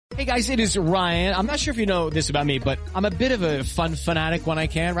Hey guys, it is Ryan. I'm not sure if you know this about me, but I'm a bit of a fun fanatic when I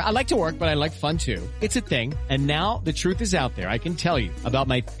can. I like to work, but I like fun too. It's a thing. And now the truth is out there. I can tell you about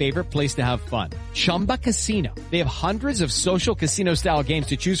my favorite place to have fun. Chumba Casino. They have hundreds of social casino style games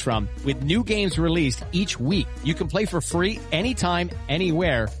to choose from with new games released each week. You can play for free anytime,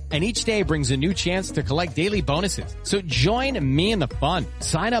 anywhere. And each day brings a new chance to collect daily bonuses. So join me in the fun.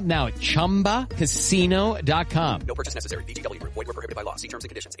 Sign up now at ChumbaCasino.com. No purchase necessary. VGW Group. Void where prohibited by law. See terms and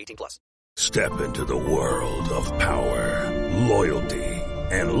conditions. 18+. Step into the world of power, loyalty,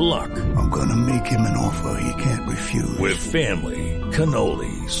 and luck. I'm gonna make him an offer he can't refuse. With family,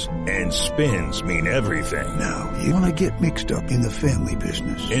 cannolis, and spins mean everything. Now, you wanna get mixed up in the family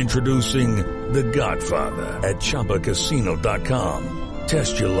business. Introducing The Godfather at ChumbaCasino.com.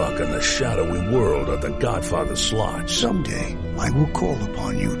 Test your luck in the shadowy world of The Godfather slot. Someday, I will call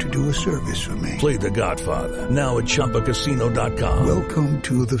upon you to do a service for me. Play The Godfather now at ChumbaCasino.com. Welcome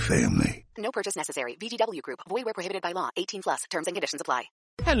to the family. No purchase necessary. VGW Group. Void where prohibited by law. 18+. Terms and conditions apply.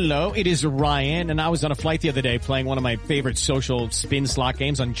 Hello, it is Ryan, and I was on a flight the other day playing one of my favorite social spin slot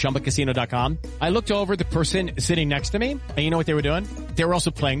games on ChumbaCasino.com. I looked over at the person sitting next to me, and you know what they were doing? They were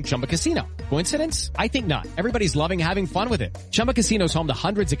also playing Chumba Casino. Coincidence? I think not. Everybody's loving having fun with it. Chumba Casino is home to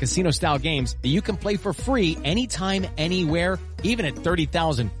hundreds of casino-style games that you can play for free anytime, anywhere, even at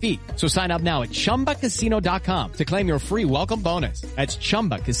 30,000 feet. So sign up now at ChumbaCasino.com to claim your free welcome bonus. That's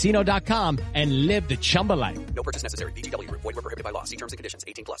ChumbaCasino.com and live the Chumba life. No purchase necessary. VGW Group. Void where prohibited by law. See terms and conditions.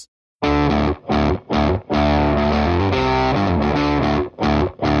 18+.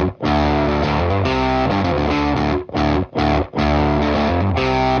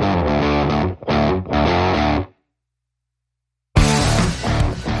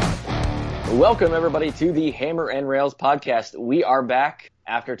 Welcome, everybody, to the Hammer and Rails podcast. We are back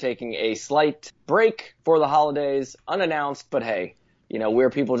after taking a slight break for the holidays, unannounced, but hey, you know,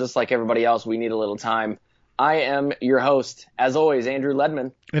 we're people just like everybody else. We need a little time. I am your host, as always, Andrew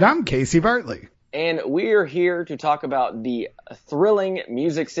Ledman. And I'm Casey Bartley. And we're here to talk about the thrilling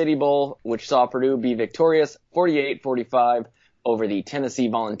Music City Bowl, which saw Purdue be victorious 48-45 over the Tennessee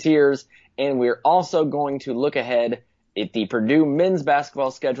Volunteers. And we're also going to look ahead at the Purdue men's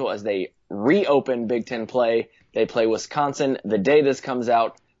basketball schedule as they reopen Big Ten play. They play Wisconsin the day this comes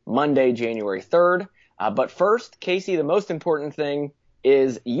out, Monday, January 3rd. But first, Casey, the most important thing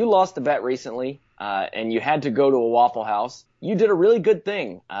is you lost a bet recently, and you had to go to a Waffle House. You did a really good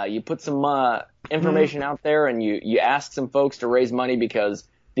thing. You put some information out there, and you asked some folks to raise money because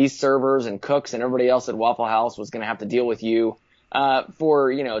these servers and cooks and everybody else at Waffle House was going to have to deal with you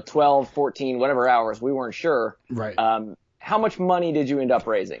for, 12, 14, whatever hours. We weren't sure. Right. How much money did you end up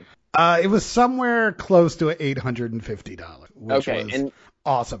raising? It was somewhere close to $850, which was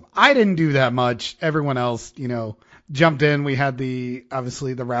awesome. I didn't do that much. Everyone else, jumped in. We had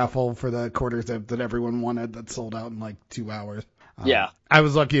obviously the raffle for the quarter zip that everyone wanted that sold out in like 2 hours. Yeah. I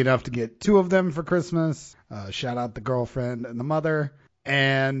was lucky enough to get 2 of them for Christmas. Shout out the girlfriend and the mother.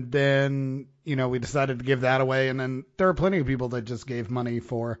 And then, we decided to give that away. And then there are plenty of people that just gave money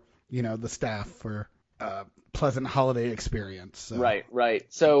for, the staff for pleasant holiday experience. So, Right.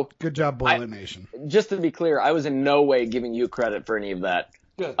 So good job, Boiler Nation. Just to be clear, I was in no way giving you credit for any of that.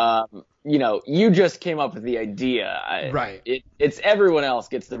 Good. You just came up with the idea. Right. It's everyone else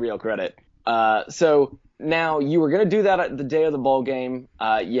gets the real credit. So now you were going to do that at the day of the bowl game.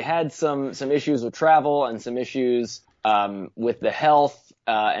 You had some issues with travel and some issues with the health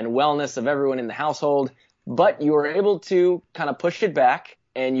and wellness of everyone in the household, but you were able to kind of push it back,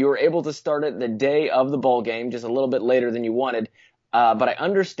 and you were able to start it the day of the bowl game, just a little bit later than you wanted. But I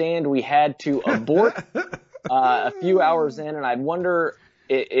understand we had to abort a few hours in, and I'd wonder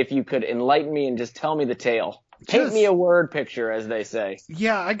if you could enlighten me and just tell me the tale. Paint me a word picture, as they say.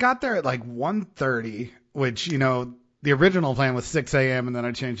 Yeah, I got there at like 1:30, which, the original plan was 6 a.m., and then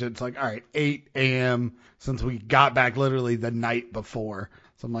I changed it to all right, 8 a.m., since we got back literally the night before.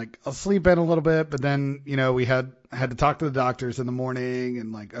 So I'm like, I'll sleep in a little bit, but then, we had to talk to the doctors in the morning,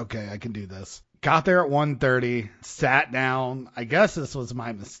 and okay, I can do this. Got there at 1:30, sat down. I guess this was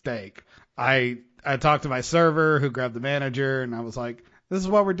my mistake. I talked to my server who grabbed the manager, and I was like, this is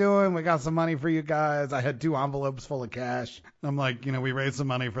what we're doing. We got some money for you guys. I had 2 envelopes full of cash. I'm like, we raised some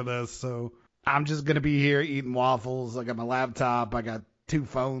money for this, so I'm just going to be here eating waffles. I got my laptop. I got 2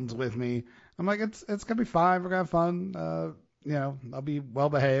 phones with me. I'm like, it's going to be fine. We're going to have fun. I'll be well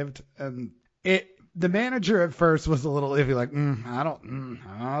behaved. And the manager at first was a little iffy, like, I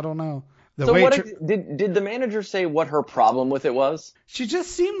don't know. Did the manager say what her problem with it was? She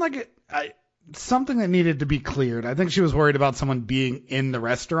just seemed like something that needed to be cleared. I think she was worried about someone being in the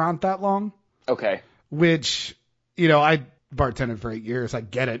restaurant that long. Okay. Which, I bartended for 8 years. I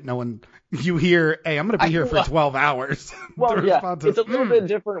get it. You hear, hey, I'm going to be here for 12 hours. Well, yeah, it's a little bit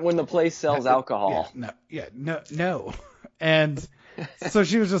different when the place sells alcohol. No. And so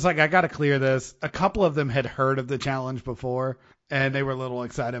she was just like, I got to clear this. A couple of them had heard of the challenge before, and they were a little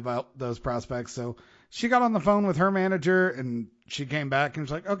excited about those prospects. So she got on the phone with her manager, and she came back and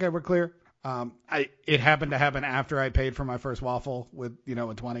was like, okay, we're clear. It happened to happen after I paid for my first waffle with,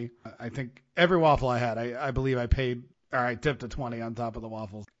 a 20. I think every waffle I had, I believe I tipped a 20 on top of the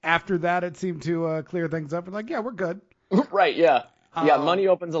waffles. After that, it seemed to clear things up. And like, yeah, we're good. Right, yeah. Yeah, money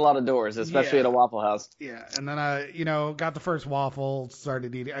opens a lot at especially at a Waffle House. Yeah, and then I, got the first waffle,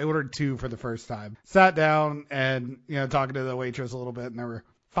 started eating. I ordered 2 for the first time. Sat down and, talking to the waitress a little bit, and there were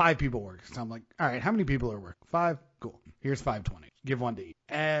 5 people working. So I'm like, all right, how many people are working? 5? Cool. Here's $5.20. Give 1 to eat.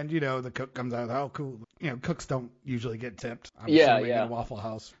 And, the cook comes out with, oh, cool. Cooks don't usually get tipped. I'm assuming in a Waffle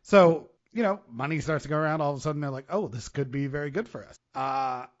House. So, money starts to go around. All of a sudden, they're like, oh, this could be very good for us.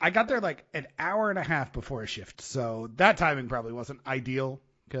 I got there like an hour and a half before a shift. So that timing probably wasn't ideal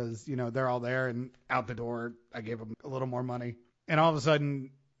because, they're all there and out the door. I gave them a little more money. And all of a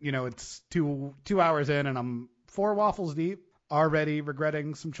sudden, it's two hours in and I'm 4 waffles deep, already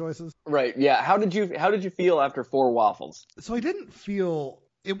regretting some choices. Right. Yeah. How did you feel after 4 waffles?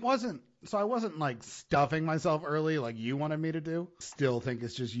 So I wasn't like stuffing myself early like you wanted me to do. Still think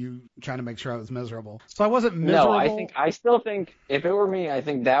it's just you trying to make sure I was miserable. So I wasn't miserable. No, I still think if it were me, I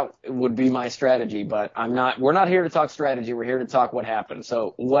think that would be my strategy, but we're not here to talk strategy. We're here to talk what happened.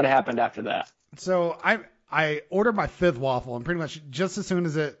 So what happened after that? So I ordered my 5th waffle and pretty much just as soon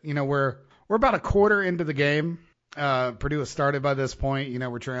as we're about a quarter into the game. Purdue has started by this point.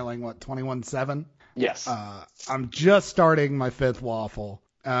 We're trailing 21-7. Yes. I'm just starting my 5th waffle.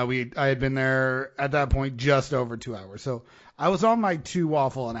 I had been there at that point just over 2 hours. So I was on my 2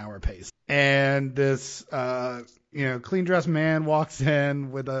 waffle an hour pace. And this, clean dressed man walks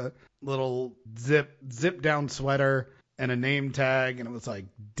in with a little zip down sweater and a name tag. And it was like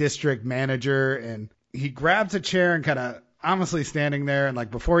district manager. And he grabs a chair and kind of honestly standing there. And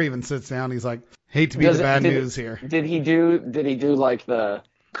like before he even sits down, he's like, hate to be the bad news here. Did he do like the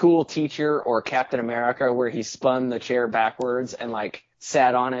cool teacher or Captain America where he spun the chair backwards and like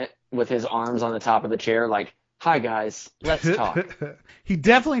sat on it with his arms on the top of the chair like, hi guys, let's talk. He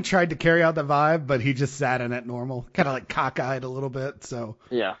definitely tried to carry out the vibe, but he just sat in it normal, kind of like cockeyed a little bit. So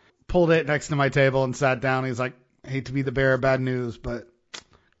yeah, pulled it next to my table and sat down. He's like, hate to be the bearer of bad news, but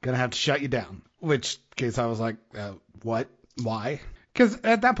gonna have to shut you down. Which case I was like, what? Why? Because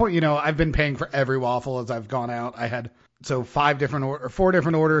at that point, I've been paying for every waffle as I've gone out. I had 4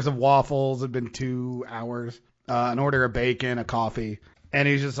 different orders of waffles. It'd been 2 hours. An order of bacon, a coffee. And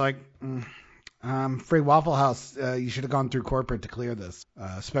he's just like, free Waffle House. You should have gone through corporate to clear this,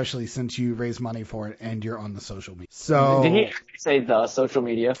 especially since you raised money for it and you're on the social media. So did he say the social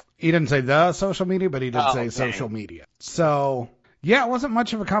media? He didn't say the social media, but he did say social media. So yeah, it wasn't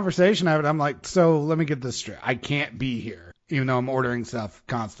much of a conversation. I'm like, so let me get this straight. I can't be here, even though I'm ordering stuff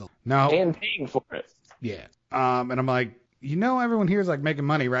constantly. No. And paying for it. Yeah. And I'm like, everyone here is like making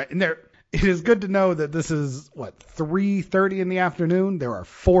money, right? And it is good to know that this is, 3:30 in the afternoon? There are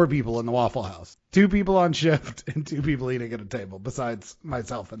 4 people in the Waffle House. 2 people on shift and 2 people eating at a table besides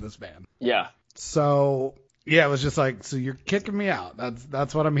myself and this man. Yeah. So, yeah, it was just like, so you're kicking me out.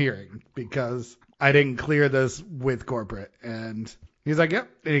 That's what I'm hearing because I didn't clear this with corporate. And he's like, yep.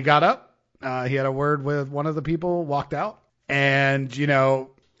 And he got up. He had a word with one of the people, walked out. And,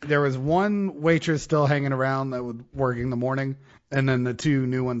 there was one waitress still hanging around that was working the morning. And then the 2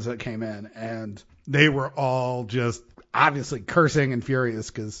 new ones that came in, and they were all just obviously cursing and furious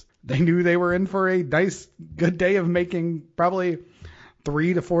because they knew they were in for a nice, good day of making probably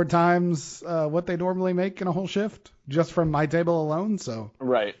 3 to 4 times what they normally make in a whole shift just from my table alone. So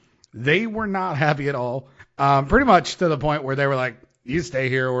right, they were not happy at all. Pretty much to the point where they were like, "You stay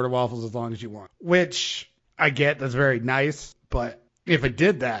here, order waffles as long as you want," which I get. That's very nice, but if it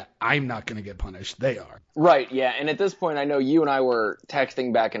did that, I'm not going to get punished. They are. Right, yeah. And at this point, I know you and I were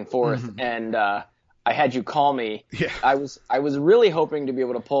texting back and forth, and I had you call me. Yeah. I was really hoping to be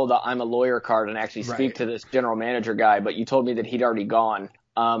able to pull the I'm a lawyer card and actually speak to this general manager guy, but you told me that he'd already gone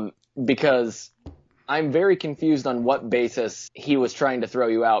because I'm very confused on what basis he was trying to throw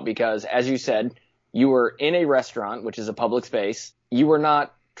you out because, as you said, you were in a restaurant, which is a public space. You were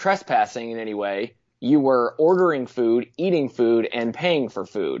not trespassing in any way. You were ordering food, eating food, and paying for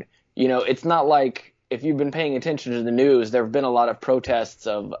food. It's not like if you've been paying attention to the news, there have been a lot of protests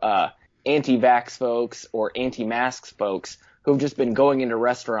of anti-vax folks or anti-masks folks who've just been going into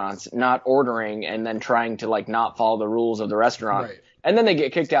restaurants, not ordering, and then trying to not follow the rules of the restaurant. Right. And then they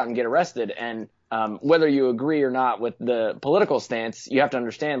get kicked out and get arrested. And whether you agree or not with the political stance, you have to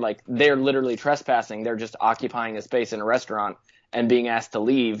understand, like, they're literally trespassing. They're just occupying a space in a restaurant and being asked to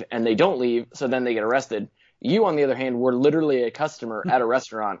leave, and they don't leave, so then they get arrested. You, on the other hand, were literally a customer at a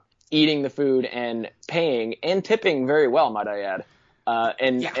restaurant, eating the food and paying and tipping very well, might I add.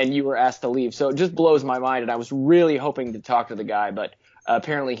 And you were asked to leave. So it just blows my mind, and I was really hoping to talk to the guy, but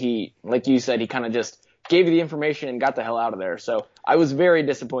apparently he, like you said, he kind of just gave you the information and got the hell out of there. So I was very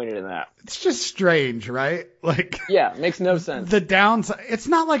disappointed in that. It's just strange, right? Like, yeah, makes no sense. The downside, it's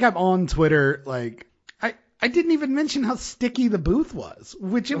not like I'm on Twitter, like, I didn't even mention how sticky the booth was,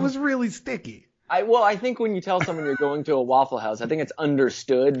 which it was really sticky. I think when you tell someone you're going to a Waffle House, I think it's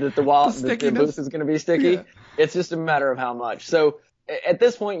understood that the booth is going to be sticky. Yeah. It's just a matter of how much. So at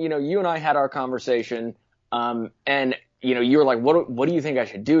this point, you and I had our conversation, and you were like, what do you think I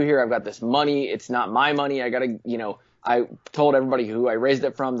should do here? I've got this money. It's not my money. I got to, I told everybody who I raised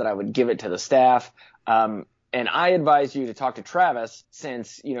it from that I would give it to the staff. And I advised you to talk to Travis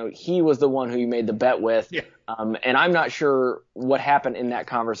since, he was the one who you made the bet with. Yeah. And I'm not sure what happened in that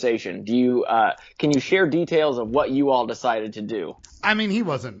conversation. Can you share details of what you all decided to do? I mean, he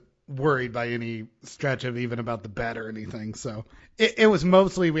wasn't worried by any stretch of even about the bet or anything. So it was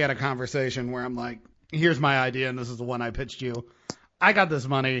mostly we had a conversation where I'm like, here's my idea, and this is the one I pitched you. I got this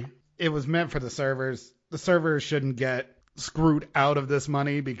money. It was meant for the servers. The servers shouldn't get screwed out of this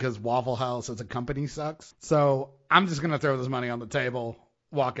money because Waffle House as a company sucks. So I'm just going to throw this money on the table,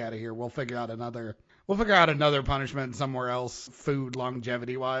 walk out of here. We'll figure out another punishment somewhere else, food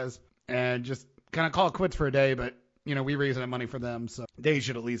longevity wise, and just kind of call it quits for a day. But, we raised that money for them, so they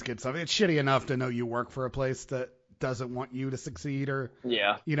should at least get something. It's shitty enough to know you work for a place that doesn't want you to succeed or,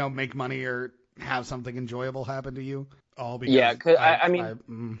 make money or have something enjoyable happen to you. All because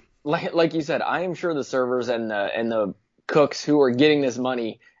like you said, I am sure the servers and the cooks who are getting this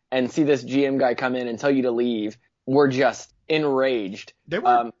money and see this GM guy come in and tell you to leave were just enraged. They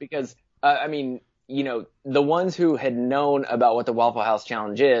were. Because, the ones who had known about what the Waffle House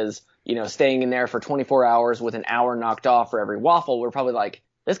Challenge is, staying in there for 24 hours with an hour knocked off for every waffle, were probably like,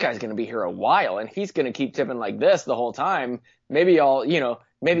 this guy's going to be here a while and he's going to keep tipping like this the whole time. Maybe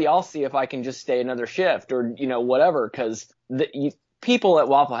I'll see if I can just stay another shift or, whatever. Cause people at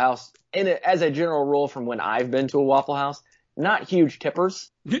Waffle House, as a general rule from when I've been to a Waffle House, not huge tippers.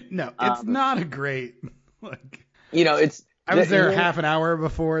 No, it's not a great, I was there half an hour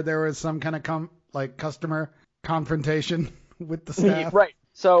before there was some kind of customer confrontation with the staff. Right.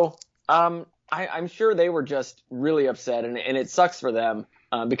 So, I'm sure they were just really upset and it sucks for them,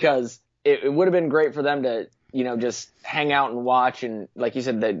 because it would have been great for them to, just hang out and watch. And like you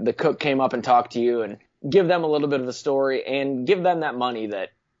said, the cook came up and talked to you and give them a little bit of a story and give them that money that,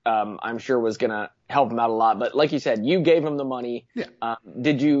 I'm sure was going to help him out a lot. But like you said, you gave him the money. Yeah.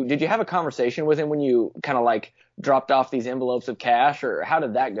 Did you have a conversation with him when you kind of dropped off these envelopes of cash, or how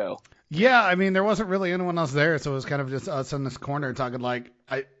did that go? Yeah, I mean, there wasn't really anyone else there, so it was kind of just us in this corner talking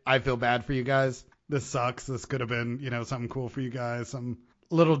I feel bad for you guys. This sucks. This could have been, something cool for you guys, some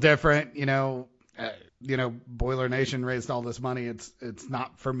little different, Boiler Nation raised all this money. It's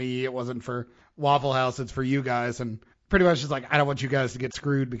not for me. It wasn't for Waffle House. It's for you guys. And pretty much just I don't want you guys to get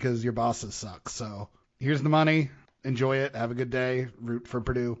screwed because your bosses suck. So here's the money. Enjoy it. Have a good day. Root for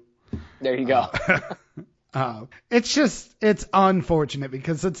Purdue. There you go. It's unfortunate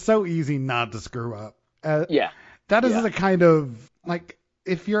because it's so easy not to screw up. That is the kind of,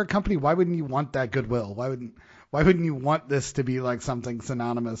 if you're a company, why wouldn't you want that goodwill? Why wouldn't you want this to be something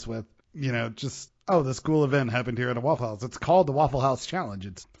synonymous with, this cool event happened here at a Waffle House. It's called the Waffle House Challenge.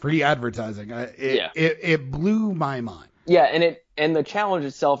 It's free advertising. It blew my mind. Yeah, and the challenge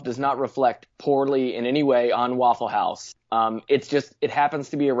itself does not reflect poorly in any way on Waffle House. It happens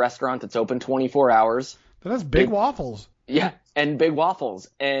to be a restaurant that's open 24 hours. But that's big waffles. Yeah, and big waffles.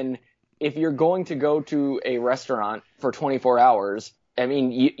 And if you're going to go to a restaurant for 24 hours, I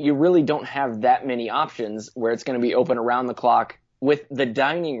mean, you really don't have that many options where it's going to be open around the clock with the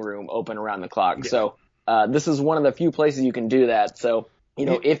dining room open around the clock. Yeah. So this is one of the few places you can do that. So,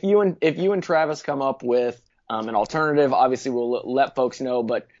 if you and Travis come up with an alternative, obviously we'll let folks know.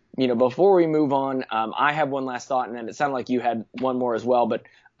 But, before we move on, I have one last thought, and then it sounded like you had one more as well. But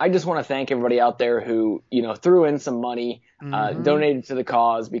I just want to thank everybody out there who, threw in some money, donated to the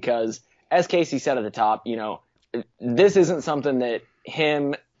cause, because as Casey said at the top, this isn't something that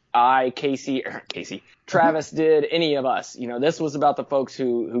him, Travis did, any of us. This was about the folks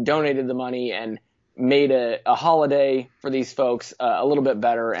who donated the money and made a holiday for these folks a little bit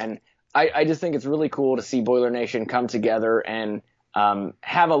better. And I just think it's really cool to see Boiler Nation come together and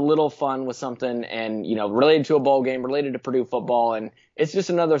have a little fun with something and, related to a bowl game, related to Purdue football. And it's just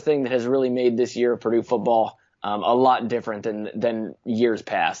another thing that has really made this year of Purdue football a lot different than years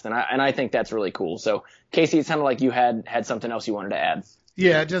past. And I think that's really cool. So, Casey, it sounded like you had something else you wanted to add.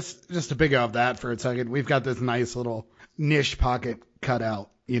 Yeah, just to pick up that for a second. We've got this nice little niche pocket cut out,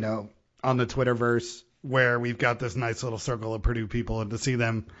 on the Twitterverse, where we've got this nice little circle of Purdue people, and to see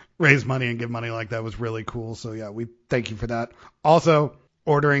them raise money and give money like that was really cool. So yeah, we thank you for that. Also,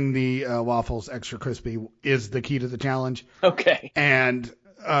 ordering the waffles extra crispy is the key to the challenge. Okay. And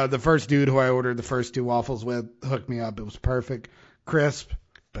the first dude who I ordered the first 2 waffles with hooked me up. It was perfect, crisp,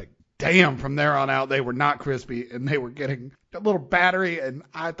 but damn, from there on out they were not crispy, and they were getting a little battery, and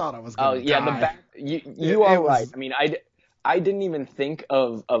I thought I was going to die. You are right. I mean, I didn't even think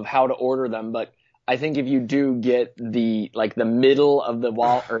of how to order them, but I think if you do get the middle of the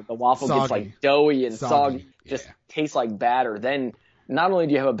waffle gets like doughy and soggy, just tastes like batter, then not only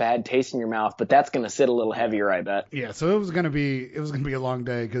do you have a bad taste in your mouth, but that's going to sit a little heavier, I bet. Yeah, so it was going to be a long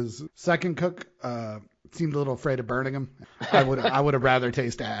day, because second cook seemed a little afraid of burning them. I would have rather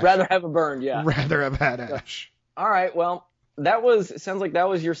tasted ash. Rather have a burn, yeah. Rather have had ash. All right, well, sounds like that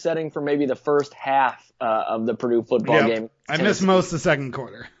was your setting for maybe the first half of the Purdue football game. I missed most of the second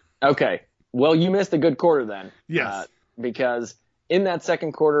quarter. Okay. Well, you missed a good quarter then. Yes. Because in that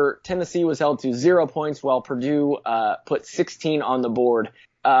second quarter, Tennessee was held to 0 points while Purdue put 16 on the board.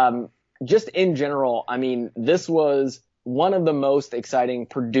 Just in general, I mean, this was one of the most exciting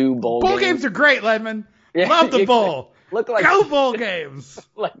Purdue bowl games. Bowl games are great, Ledman. Yeah, Love the bowl. Go bowl games.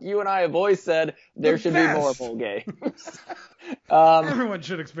 Like you and I have always said, there should be more bowl games. Everyone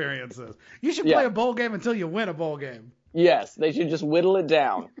should experience this. You should play a bowl game until you win a bowl game. Yes, they should just whittle it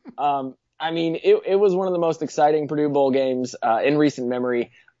down. I mean, it was one of the most exciting Purdue bowl games in recent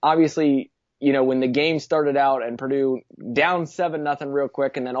memory. Obviously, when the game started out and Purdue down 7-0 real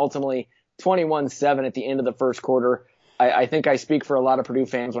quick, and then ultimately 21-7 at the end of the first quarter, I think I speak for a lot of Purdue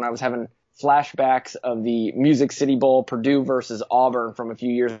fans when I was having flashbacks of the Music City Bowl, Purdue versus Auburn from a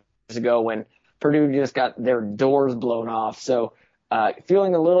few years ago, when Purdue just got their doors blown off. So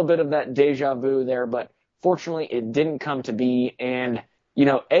feeling a little bit of that deja vu there, but fortunately it didn't come to be. And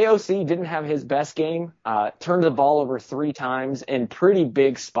AOC didn't have his best game, turned the ball over 3 times in pretty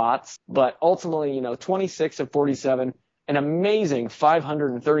big spots, but ultimately, 26 of 47, an amazing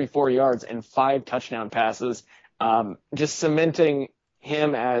 534 yards and 5 touchdown passes, just cementing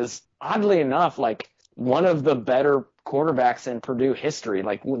him as, oddly enough, like one of the better quarterbacks in Purdue history.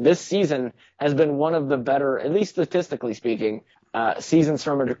 Like this season has been one of the better, at least statistically speaking, seasons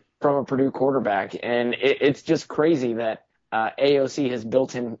from a Purdue quarterback. And it's just crazy that AOC has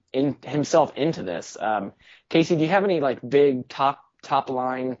built himself into this. Casey, do you have any big top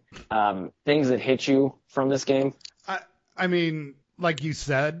line things that hit you from this game? I mean, like you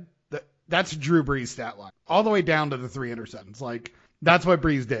said, that's Drew Brees' stat line, all the way down to the 3 interceptions. That's what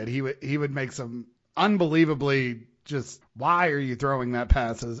Brees did. He would make some unbelievably just, why are you throwing that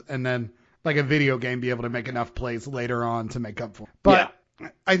passes? And then like a video game, be able to make enough plays later on to make up for it. But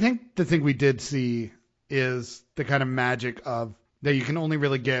I think the thing we did see is the kind of magic of that you can only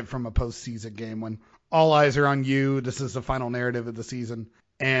really get from a postseason game when all eyes are on you. This is the final narrative of the season,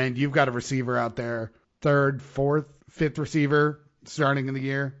 and you've got a receiver out there, 3rd, 4th, 5th receiver starting in the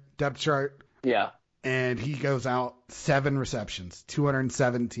year, depth chart. Yeah. And he goes out 7 receptions,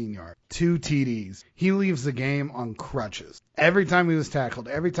 217 yards, 2 TDs. He leaves the game on crutches. Every time he was tackled,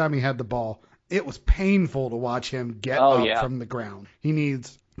 every time he had the ball, it was painful to watch him get up from the ground. He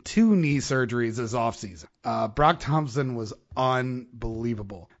needs 2 knee surgeries this offseason. Brock Thompson was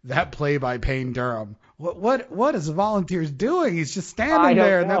unbelievable. That play by Payne Durham. What is the Volunteers doing? He's just standing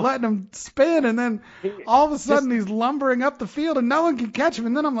there, and they're letting him spin, and then all of a sudden he's lumbering up the field, and no one can catch him.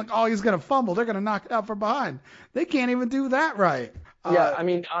 And then I'm like, oh, he's going to fumble. They're going to knock it out from behind. They can't even do that right. Yeah, I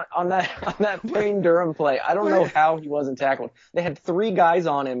mean, on that Payne Durham play, I don't know how he wasn't tackled. They had 3 guys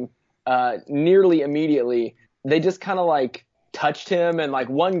on him nearly immediately. They just kind of touched him, and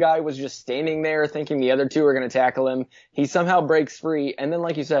one guy was just standing there thinking the other 2 were going to tackle him. He somehow breaks free, and then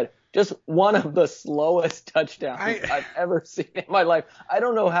like you said, just one of the slowest touchdowns I've ever seen in my life. I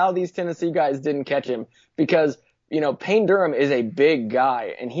don't know how these Tennessee guys didn't catch him, because Payne Durham is a big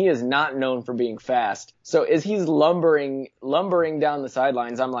guy, and he is not known for being fast. So as he's lumbering down the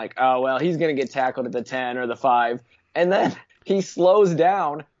sidelines, I'm like, oh well, he's going to get tackled at the 10 or the 5, and then he slows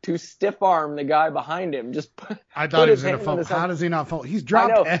down to stiff arm the guy behind him. I thought he was going to fall. How does he not fall? He's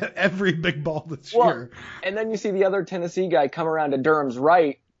dropped every big ball this year. And then you see the other Tennessee guy come around to Durham's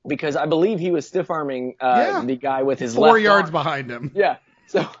right, because I believe he was stiff arming the guy with his 4 left yards arm behind him. Yeah.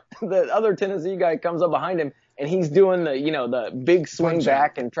 So the other Tennessee guy comes up behind him and he's doing the big swing Punch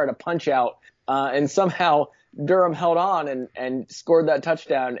back and try to punch out, and somehow Durham held on and scored that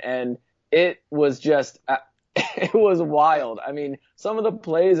touchdown, and it was just it was wild. I mean, some of the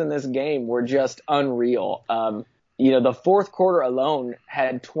plays in this game were just unreal. The fourth quarter alone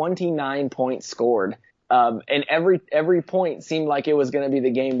had 29 points scored, and every point seemed like it was going to be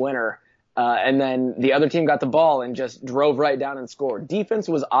the game winner. And then the other team got the ball and just drove right down and scored. Defense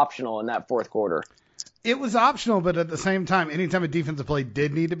was optional in that fourth quarter. It was optional, but at the same time, anytime a defensive play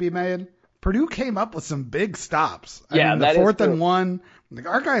did need to be made, Purdue came up with some big stops. I mean, the fourth and one,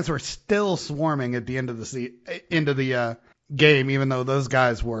 our guys were still swarming at the end of the game, even though those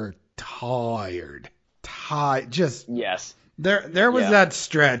guys were tired. Yes. There was that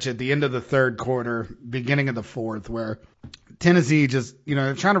stretch at the end of the third quarter, beginning of the fourth, where Tennessee just,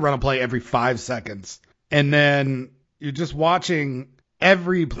 they're trying to run a play every 5 seconds. And then you're just watching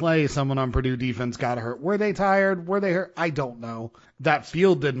every play someone on Purdue defense got hurt. Were they tired? Were they hurt? I don't know. That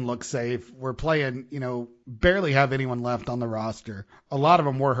field didn't look safe. We're playing, barely have anyone left on the roster. A lot of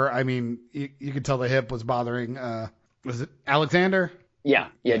them were hurt. I mean, you could tell the hip was bothering, was it Alexander? Yeah,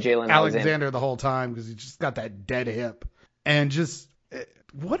 Jalen Alexander the whole time because he just got that dead hip. And just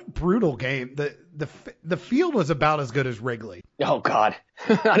what a brutal game. The field was about as good as Wrigley. Oh, God.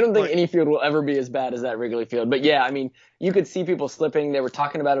 I don't think any field will ever be as bad as that Wrigley field. But, yeah, I mean, you could see people slipping. They were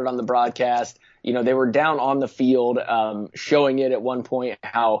talking about it on the broadcast. They were down on the field showing it at one point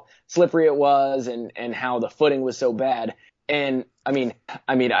how slippery it was and how the footing was so bad. And,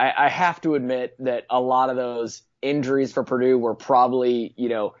 I have to admit that a lot of those injuries for Purdue were probably,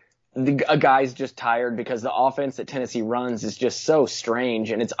 a guy's just tired because the offense that Tennessee runs is just so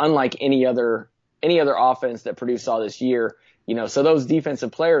strange, and it's unlike any other offense that Purdue saw this year. So those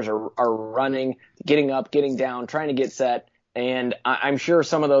defensive players are running, getting up, getting down, trying to get set, and I'm sure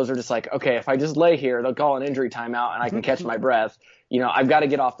some of those are just like, okay, if I just lay here, they'll call an injury timeout and I can catch my breath. I've got to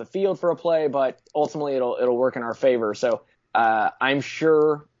get off the field for a play, but ultimately it'll work in our favor. So I'm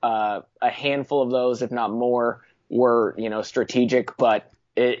sure a handful of those, if not more, were strategic, but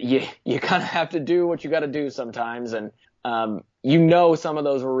you kind of have to do what you got to do sometimes. And, some of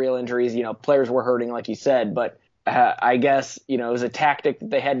those were real injuries, players were hurting, like you said, but, I guess, it was a tactic that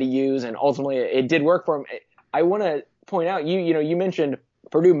they had to use, and ultimately it did work for them. I want to point out, you mentioned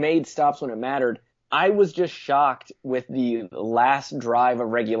Purdue made stops when it mattered. I was just shocked with the last drive of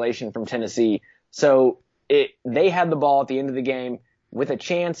regulation from Tennessee. So they had the ball at the end of the game with a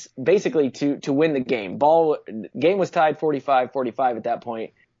chance basically to win the game. Game was tied 45-45 at that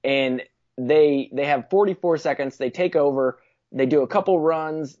point, and they have 44 seconds. They take over. They do a couple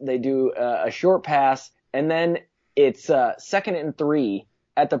runs. They do a short pass, and then it's 2nd and 3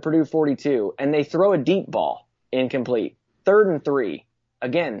 at the Purdue 42, and they throw a deep ball incomplete. 3rd and 3,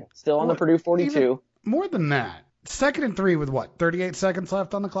 again, still on the Purdue 42. More than that. 2nd and 3 with 38 seconds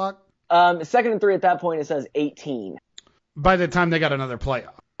left on the clock? 2nd and 3 at that point, it says 18. By the time they got another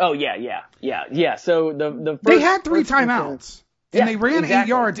playoff. Oh, yeah. So the first, they had 3 timeouts, and they ran exactly. 8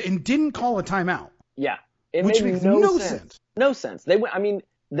 yards and didn't call a timeout. Yeah. Which makes no sense. No sense. They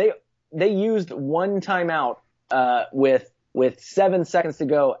used one timeout with 7 seconds to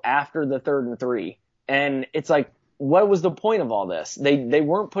go after the 3rd and 3. And it's like, what was the point of all this? They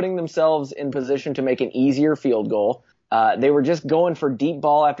weren't putting themselves in position to make an easier field goal. They were just going for deep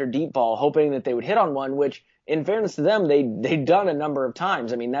ball after deep ball, hoping that they would hit on one, which, in fairness to them, they'd done a number of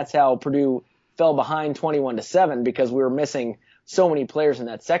times. I mean, that's how Purdue fell behind 21-7 because we were missing so many players in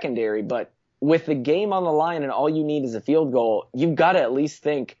that secondary. But with the game on the line and all you need is a field goal, you've got to at least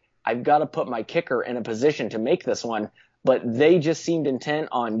think, I've got to put my kicker in a position to make this one. But they just seemed intent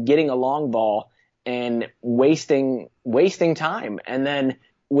on getting a long ball and wasting time. And then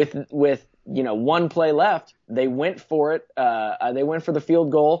with one play left, they went for it. They went for the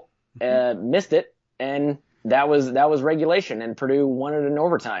field goal, missed it, and that was regulation. And Purdue won it in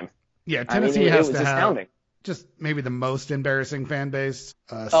overtime. Yeah, Tennessee has to astounding. Have just maybe the most embarrassing fan base.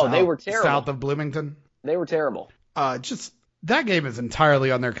 They were terrible. South of Bloomington. They were terrible. Just that game is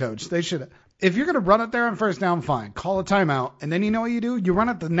entirely on their coach. They should. If you're going to run it there on first down, fine. Call a timeout. And then you know what you do? You run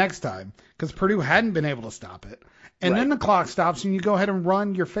it the next time because Purdue hadn't been able to stop it. And then the clock stops and you go ahead and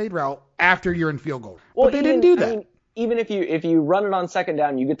run your fade route after you're in field goal. Well, but they didn't do that. I mean, even if you run it on 2nd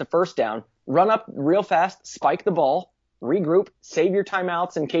down, you get the 1st down, run up real fast, spike the ball, regroup, save your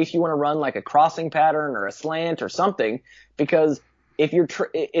timeouts in case you want to run like a crossing pattern or a slant or something. Because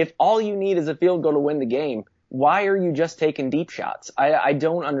if all you need is a field goal to win the game, why are you just taking deep shots? I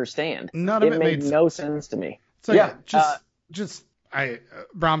don't understand. None of it made no sense to me. So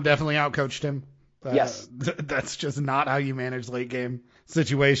Brown definitely outcoached him. Yes. That's just not how you manage late game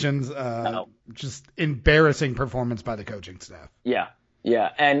situations. Just embarrassing performance by the coaching staff. Yeah.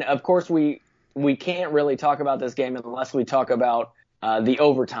 And of course we can't really talk about this game unless we talk about the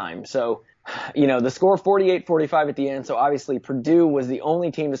overtime. So, the score 48-45 at the end. So obviously Purdue was the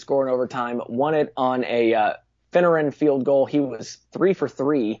only team to score in overtime, won it on a Finneran field goal. He was 3 for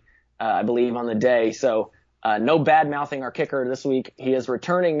 3, I believe, on the day. So no bad mouthing our kicker this week. He is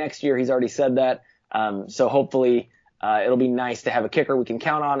returning next year. He's already said that. So hopefully it'll be nice to have a kicker we can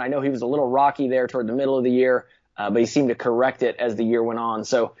count on. I know he was a little rocky there toward the middle of the year, but he seemed to correct it as the year went on.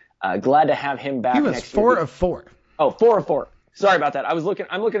 So glad to have him back. He was next 4 year. of 4. Oh, 4 of 4. Sorry about that. I'm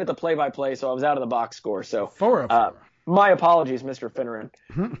looking at the play-by-play, so I was out of the box score. So 4 of 4. My apologies, Mr.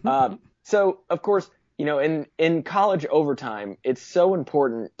 Finneran. So of course, in college overtime, it's so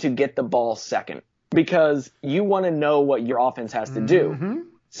important to get the ball second because you want to know what your offense has to do.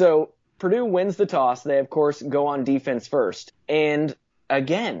 So Purdue wins the toss. They, of course, go on defense first. And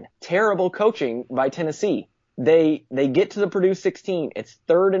again, terrible coaching by Tennessee. They get to the Purdue 16. It's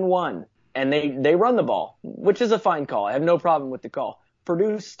 3rd and 1, and they run the ball, which is a fine call. I have no problem with the call.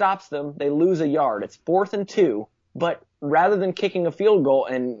 Purdue stops them. They lose a yard. It's 4th and 2. But rather than kicking a field goal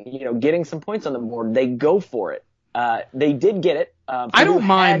and getting some points on the board, they go for it. They did get it. I don't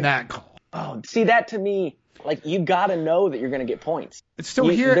mind that call. Oh, see, that to me, like, you got to know that you're going to get points. So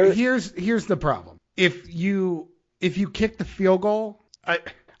here's the problem. If you kick the field goal,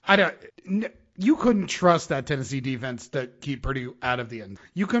 you couldn't trust that Tennessee defense to keep Purdue out of the end.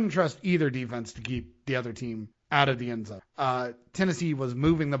 You couldn't trust either defense to keep the other team out of the end zone. Tennessee was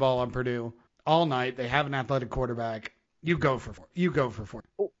moving the ball on Purdue all night. They have an athletic quarterback. You go for 4.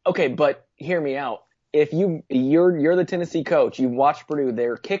 Okay, but hear me out. If you're the Tennessee coach, you watch Purdue,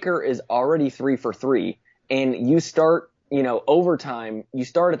 their kicker is already 3 for 3, and you start, overtime, you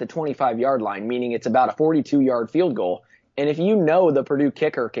start at the 25-yard line, meaning it's about a 42-yard field goal. And if you know the Purdue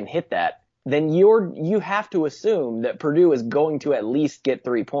kicker can hit that, then you have to assume that Purdue is going to at least get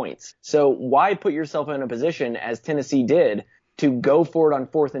 3 points. So why put yourself in a position, as Tennessee did, to go for it on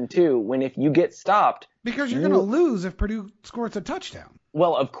 4th and 2 when if you get stopped? Because you're going to lose if Purdue scores a touchdown.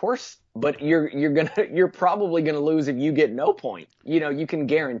 Well, of course, but you're probably going to lose if you get no point. You can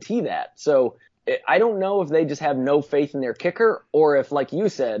guarantee that. So I don't know if they just have no faith in their kicker or if, like you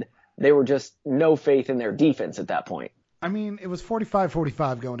said, they were just no faith in their defense at that point. I mean, it was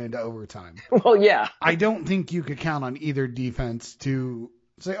 45-45 going into overtime. Well, yeah. I don't think you could count on either defense to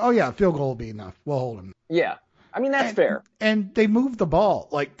say, oh, yeah, field goal will be enough. We'll hold them. Yeah. I mean, that's fair. And they moved the ball.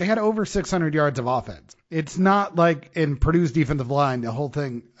 Like, they had over 600 yards of offense. It's not like in Purdue's defensive line, the whole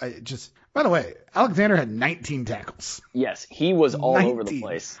thing by the way, Alexander had 19 tackles. Yes, he was all over the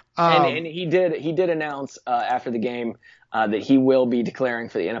place. And he did announce after the game that he will be declaring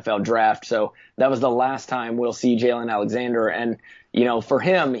for the NFL draft. So that was the last time we'll see Jalen Alexander. And, for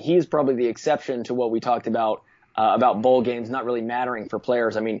him, he's probably the exception to what we talked about bowl games not really mattering for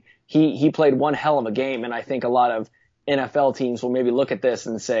players. I mean, he played one hell of a game, and I think a lot of NFL teams will maybe look at this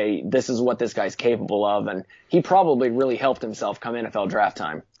and say, this is what this guy's capable of, and he probably really helped himself come NFL draft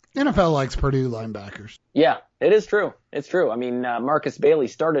time. NFL likes Purdue linebackers. Yeah, it is true. It's true. I mean, Marcus Bailey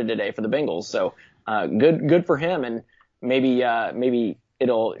started today for the Bengals, so good for him, and maybe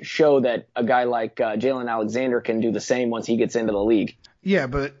it'll show that a guy like Jalen Alexander can do the same once he gets into the league. Yeah,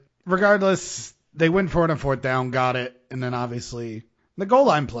 but regardless, they went for it on 4th down, got it, and then obviously the goal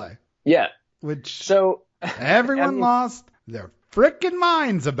line play. Yeah. Which so everyone lost their frickin'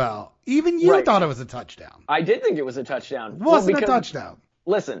 minds about. Even you thought it was a touchdown. I did think it was a touchdown. It wasn't a touchdown.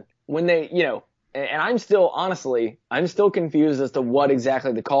 Listen, when they, and I'm still confused as to what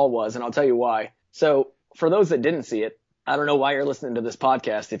exactly the call was, and I'll tell you why. So for those that didn't see it, I don't know why you're listening to this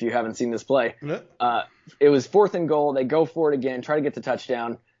podcast if you haven't seen this play. It was 4th and goal. They go for it again, try to get the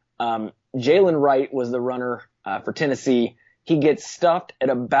touchdown. Jalen Wright was the runner for Tennessee. He gets stuffed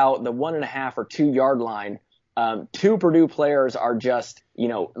at about the 1.5 or 2 yard line. 2 Purdue players are just,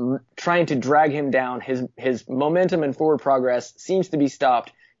 trying to drag him down. His momentum and forward progress seems to be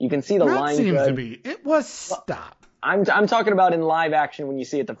stopped. You can see the line judge. It was stopped. I'm talking about in live action when you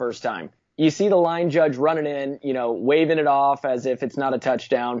see it the first time. You see the line judge running in, waving it off as if it's not a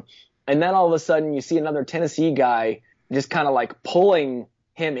touchdown. And then all of a sudden you see another Tennessee guy just kind of like pulling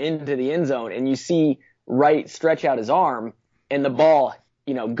him into the end zone, and you see Wright stretch out his arm, and the ball,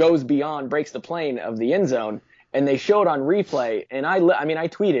 goes beyond, breaks the plane of the end zone, and they show it on replay, and I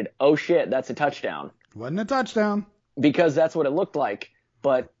tweeted, oh shit, that's a touchdown. Wasn't a touchdown. Because that's what it looked like,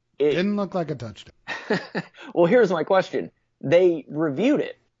 but it didn't look like a touchdown. Well, here's my question. They reviewed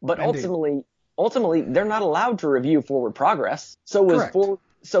it, but ultimately they're not allowed to review forward progress. So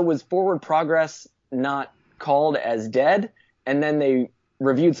was forward progress not called as dead? And then they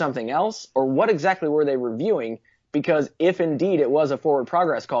reviewed something else, or what exactly were they reviewing? Because if indeed it was a forward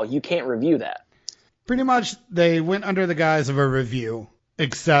progress call, you can't review that. Pretty much they went under the guise of a review,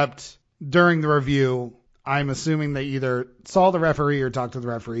 except during the review, I'm assuming they either saw the referee or talked to the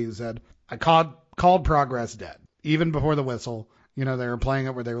referee who said, I called progress dead. Even before the whistle, they were playing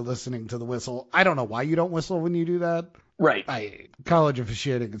it where they were listening to the whistle. I don't know why you don't whistle when you do that. Right. College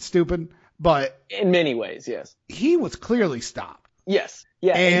officiating is stupid, but in many ways, yes. He was clearly stopped. Yes.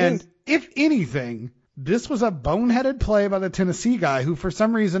 Yeah. And if anything, this was a boneheaded play by the Tennessee guy who, for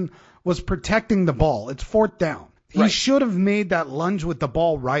some reason, was protecting the ball. It's 4th down. He should have made that lunge with the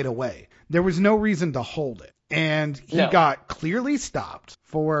ball right away. There was no reason to hold it. And he got clearly stopped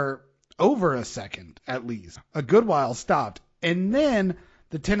for over a second, at least. A good while stopped. And then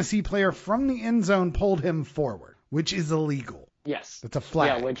the Tennessee player from the end zone pulled him forward, which is illegal. Yes. It's a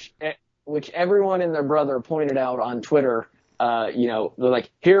flag. Yeah, which everyone and their brother pointed out on Twitter. They're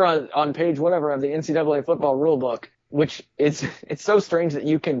like, here on page whatever of the NCAA football rule book, which it's so strange that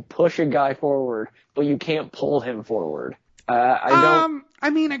you can push a guy forward, but you can't pull him forward. I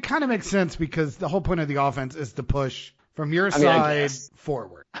mean, it kind of makes sense because the whole point of the offense is to push from your side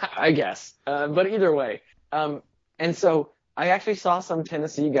forward. I guess. But either way. And so I actually saw some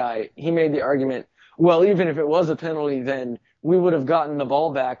Tennessee guy. He made the argument, well, even if it was a penalty, then we would have gotten the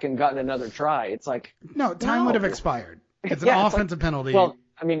ball back and gotten another try. It's like, no, time would have expired. It's an offensive penalty. Well,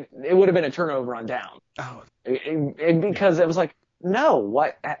 I mean, it would have been a turnover on down. Oh. Because it was like,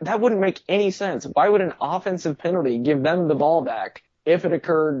 no, that wouldn't make any sense. Why would an offensive penalty give them the ball back if it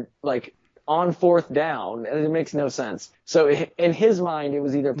occurred like on 4th down? It makes no sense. So in his mind, it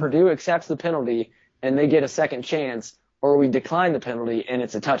was either Purdue accepts the penalty and they get a second chance, or we decline the penalty and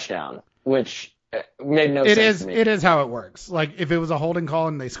it's a touchdown, which made no sense to me. It is how it works. Like if it was a holding call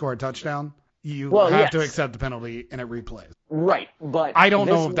and they score a touchdown, you have to accept the penalty and it replays. Right, but I don't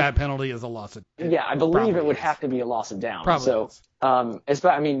know if that penalty is a loss of down. Yeah, I believe it would have to be a loss of down. Probably. So,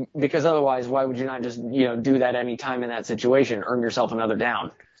 because otherwise, why would you not just do that any time in that situation, earn yourself another down?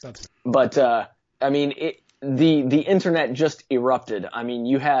 But the internet just erupted. I mean,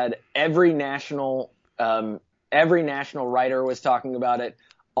 you had every national writer was talking about it.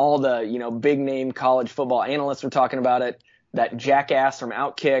 All the big name college football analysts were talking about it. That jackass from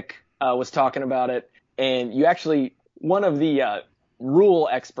Outkick was talking about it, and one of the rule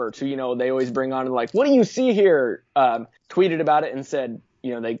experts who they always bring on, like, what do you see here? Tweeted about it and said,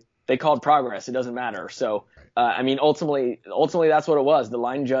 they called progress. It doesn't matter. So, ultimately that's what it was. The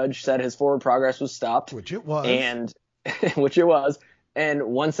line judge said his forward progress was stopped, which it was, and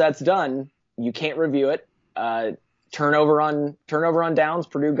once that's done, you can't review it. Turnover on downs.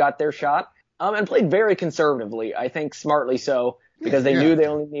 Purdue got their shot, and played very conservatively. I think smartly so, because they knew they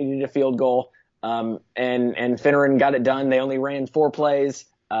only needed a field goal. And Finneran got it done. They only ran 4 plays.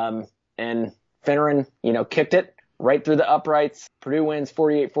 And Finneran, kicked it right through the uprights. Purdue wins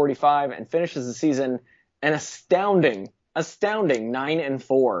 48-45 and finishes the season an astounding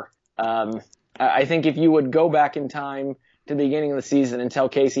 9-4. I think if you would go back in time to the beginning of the season and tell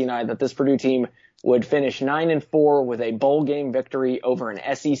Casey and I that this Purdue team would finish 9-4 with a bowl game victory over an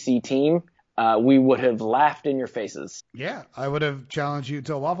SEC team, we would have laughed in your faces. Yeah, I would have challenged you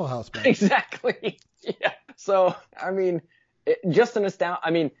to a Waffle House match. Exactly. Yeah. So, just an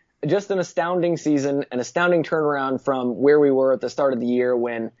astounding season, an astounding turnaround from where we were at the start of the year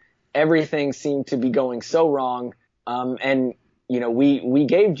when everything seemed to be going so wrong. We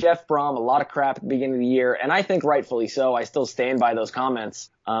gave Jeff Brom a lot of crap at the beginning of the year, and I think rightfully so. I still stand by those comments.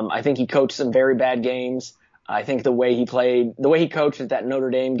 I think he coached some very bad games. I think the way he coached at that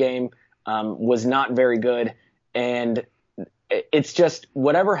Notre Dame game was not very good. And it's just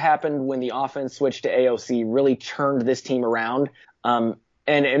whatever happened when the offense switched to AOC really turned this team around. And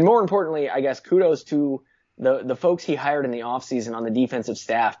more importantly, I guess kudos to the folks he hired in the offseason on the defensive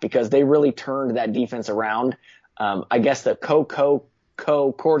staff, because they really turned that defense around. I guess the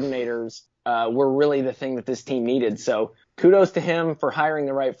co-coordinators were really the thing that this team needed. So kudos to him for hiring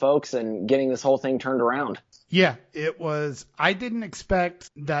the right folks and getting this whole thing turned around. Yeah, it was. I didn't expect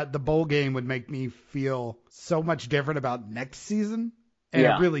that the bowl game would make me feel so much different about next season, and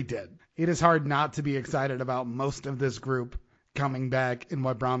it really did. It is hard not to be excited about most of this group coming back and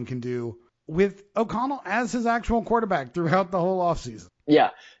what Brom can do with O'Connell as his actual quarterback throughout the whole offseason.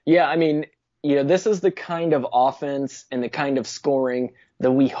 Yeah. This is the kind of offense and the kind of scoring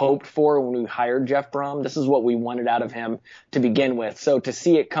that we hoped for when we hired Jeff Brom. This is what we wanted out of him to begin with. So to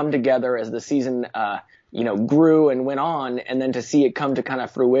see it come together as the season grew and went on, and then to see it come to kind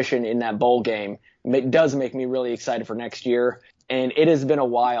of fruition in that bowl game, it does make me really excited for next year. And it has been a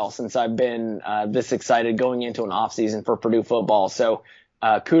while since I've been this excited going into an off season for Purdue football. So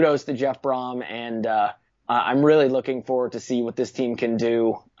kudos to Jeff Brom, and I'm really looking forward to see what this team can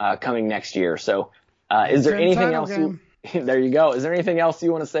do coming next year. So is there anything else there you go. Is there anything else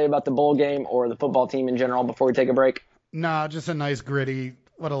you want to say about the bowl game or the football team in general before we take a break? No, just a nice, gritty,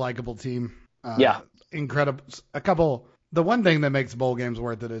 what a likable team. Yeah. Incredible. The one thing that makes bowl games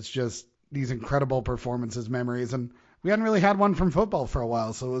worth it is just these incredible performances, memories. And we hadn't really had one from football for a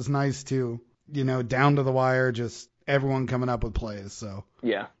while. So it was nice to, down to the wire, just everyone coming up with plays. So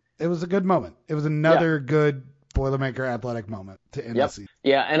yeah, it was a good moment. It was another good Boilermaker athletic moment to end the season.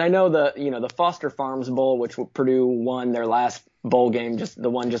 Yeah, and I know the Foster Farms Bowl, which Purdue won their last bowl game, just the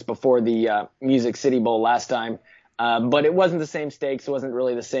one just before the Music City Bowl last time. But it wasn't the same stakes. It wasn't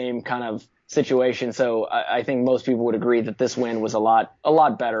really the same kind of situation. So I think most people would agree that this win was a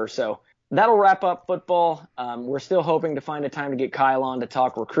lot better. So that'll wrap up football. We're still hoping to find a time to get Kyle on to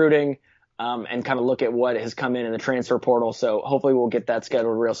talk recruiting and kind of look at what has come in the transfer portal. So hopefully we'll get that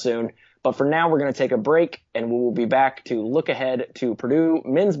scheduled real soon. But for now, we're going to take a break, and we will be back to look ahead to Purdue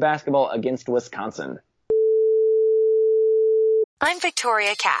men's basketball against Wisconsin. I'm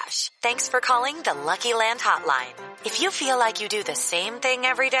Victoria Cash. Thanks for calling the Lucky Land Hotline. If you feel like you do the same thing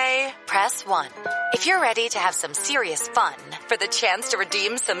every day, press 1. If you're ready to have some serious fun for the chance to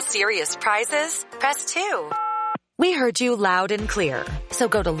redeem some serious prizes, press 2. We heard you loud and clear. So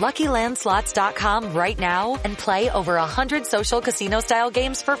go to LuckyLandSlots.com right now and play over 100 social casino-style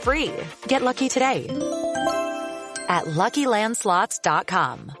games for free. Get lucky today at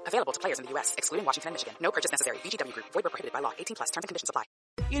LuckyLandSlots.com. Available to players in the U.S., excluding Washington and Michigan. No purchase necessary. VGW Group. Void where prohibited by law. 18+. Terms and conditions apply.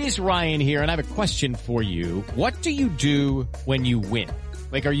 It is Ryan here, and I have a question for you. What do you do when you win?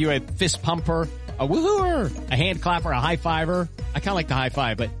 Like, are you a fist pumper, a woohooer, a hand clapper, a high fiver? I kind of like the high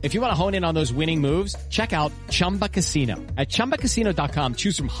five, but if you want to hone in on those winning moves, check out Chumba Casino. At ChumbaCasino.com,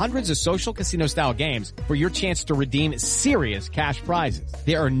 choose from hundreds of social casino-style games for your chance to redeem serious cash prizes.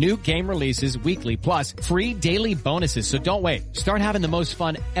 There are new game releases weekly, plus free daily bonuses. So don't wait. Start having the most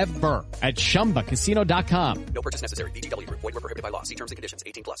fun ever at ChumbaCasino.com. No purchase necessary. VGW Group. Void where prohibited by law. See terms and conditions.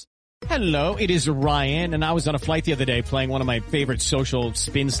 18+. Hello, it is Ryan, and I was on a flight the other day playing one of my favorite social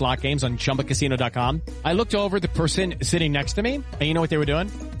spin slot games on ChumbaCasino.com. I looked over at the person sitting next to me, and you know what they were doing?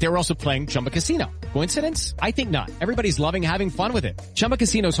 They were also playing Chumba Casino. Coincidence? I think not. Everybody's loving having fun with it. Chumba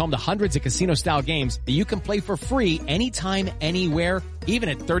Casino is home to hundreds of casino-style games that you can play for free anytime, anywhere, even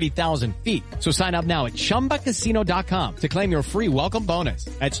at 30,000 feet. So sign up now at ChumbaCasino.com to claim your free welcome bonus.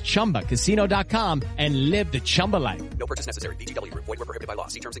 That's ChumbaCasino.com and live the Chumba life. No purchase necessary. VGW Group. Void where prohibited by law.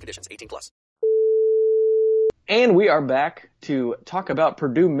 See terms and conditions. 18+. And we are back to talk about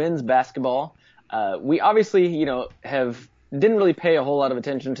Purdue men's basketball. We obviously, didn't really pay a whole lot of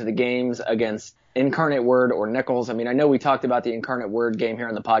attention to the games against Incarnate Word or Nichols. I mean, I know we talked about the Incarnate Word game here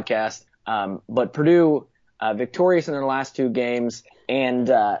on the podcast, but Purdue victorious in their last two games, and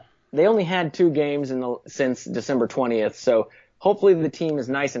they only had two games since December 20th. So hopefully the team is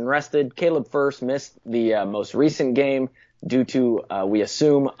nice and rested. Caleb Furst missed the most recent game due to, we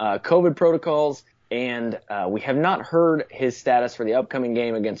assume, COVID protocols, and we have not heard his status for the upcoming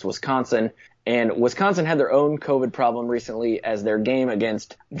game against Wisconsin. And Wisconsin had their own COVID problem recently as their game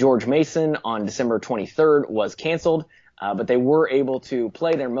against George Mason on December 23rd was canceled, but they were able to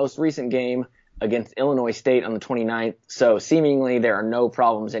play their most recent game against Illinois State on the 29th. So seemingly there are no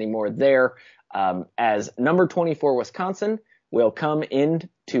problems anymore there, as number 24 Wisconsin will come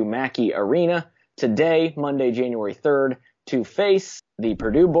into Mackey Arena today, Monday, January 3rd, to face the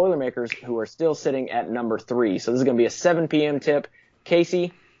Purdue Boilermakers, who are still sitting at number 3. So this is going to be a 7 p.m. tip.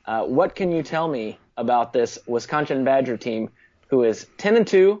 Casey, what can you tell me about this Wisconsin Badger team who is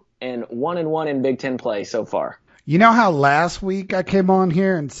 10-2 and 1-1 in Big Ten play so far? You know how last week I came on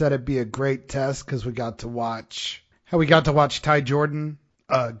here and said it'd be a great test because we got to watch Ty Jordan,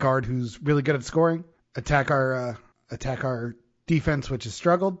 a guard who's really good at scoring, attack our defense, which has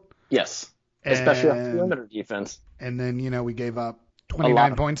struggled. Yes, especially on perimeter defense. And then, we gave up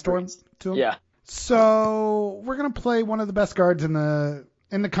 29 points to him. Yeah. So we're going to play one of the best guards in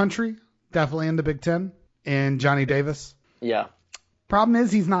the country, definitely in the Big Ten, and Johnny Davis. Yeah. Problem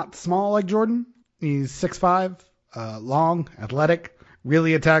is he's not small like Jordan. He's 6'5", long, athletic,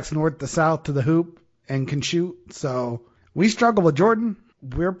 really attacks north to south to the hoop and can shoot. So we struggle with Jordan.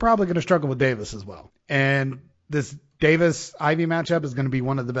 We're probably going to struggle with Davis as well. And this Davis-Ivy matchup is going to be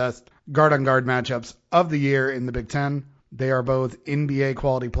one of the best guard-on-guard matchups of the year in the Big Ten. They are both NBA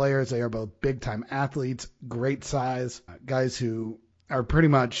quality players. They are both big-time athletes, great size, guys who are pretty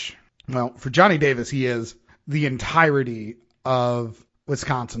much, well, for Johnny Davis, he is the entirety of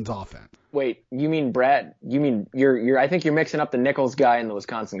Wisconsin's offense. Wait, you mean Brad? You mean you're? I think you're mixing up the Nichols guy and the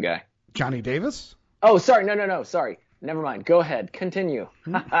Wisconsin guy. Johnny Davis? Oh, sorry, no, sorry. Never mind. Go ahead. Continue.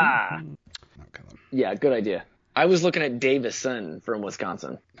 Yeah, good idea. I was looking at Davison from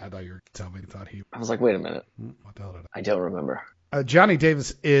Wisconsin. I thought you were telling me you thought he. I was like, wait a minute. What the hell did I don't remember. Johnny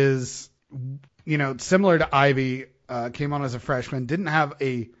Davis is, similar to Ivy. Came on as a freshman. Didn't have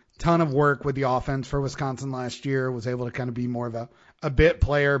a ton of work with the offense for Wisconsin last year. Was able to kind of be more of a bit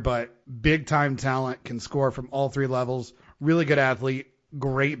player, but big time talent. Can score from all three levels. Really good athlete.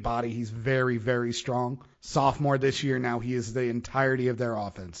 Great body. He's very, very strong. Sophomore this year. Now he is the entirety of their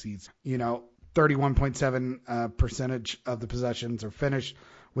offense. He's, 31.7 percentage of the possessions are finished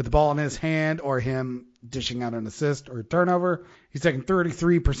with the ball in his hand or him dishing out an assist or a turnover. He's taking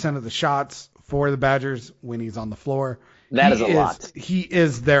 33% of the shots for the Badgers when he's on the floor. That is a lot. He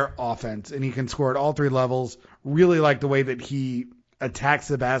is their offense, and he can score at all three levels. Really like the way that he attacks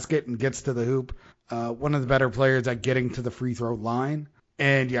the basket and gets to the hoop. One of the better players at getting to the free throw line.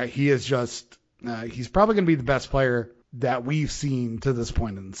 And, yeah, he is just he's probably going to be the best player that we've seen to this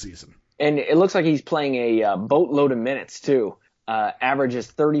point in the season. And it looks like he's playing a boatload of minutes, too. Averages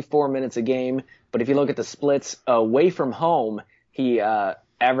 34 minutes a game. But if you look at the splits away from home, he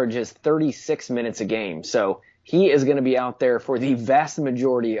averages 36 minutes a game. So he is going to be out there for the vast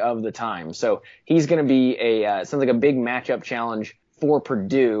majority of the time. So he's going to be sounds like a big matchup challenge for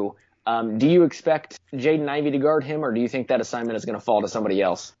Purdue. Do you expect Jaden Ivey to guard him, or do you think that assignment is going to fall to somebody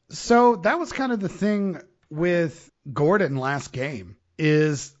else? So that was kind of the thing with Gordon last game,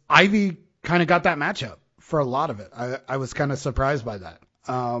 is Ivey kind of got that matchup for a lot of it. I was kind of surprised by that.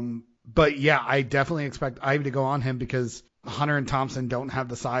 But yeah, I definitely expect Ivey to go on him because Hunter and Thompson don't have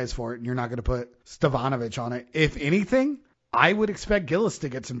the size for it, and you're not going to put Stevanovic on it. If anything, I would expect Gillis to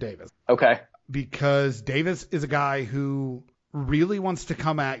get some Davis. Okay. Because Davis is a guy who really wants to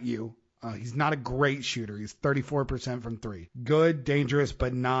come at you. He's not a great shooter. He's 34% from three. Good, dangerous,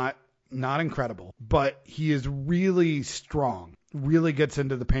 but not incredible. But he is really strong. Really gets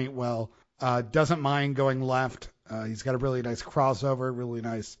into the paint well. Doesn't mind going left. He's got a really nice crossover, really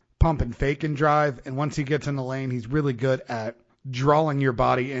nice pump and fake and drive. And once he gets in the lane, he's really good at drawing your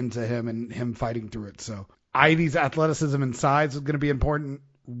body into him and him fighting through it. So Ivey's athleticism and size is going to be important.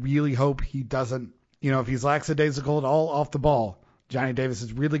 Really hope he doesn't, if he's lackadaisical at all off the ball. Johnny Davis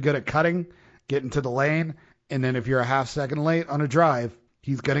is really good at cutting, getting to the lane. And then if you're a half second late on a drive,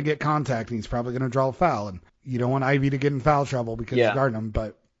 he's going to get contact and he's probably going to draw a foul. And you don't want Ivey to get in foul trouble because he's guarding him.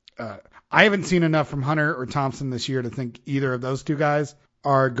 But I haven't seen enough from Hunter or Thompson this year to think either of those two guys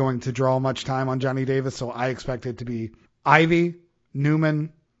are going to draw much time on Johnny Davis. So I expect it to be Ivey,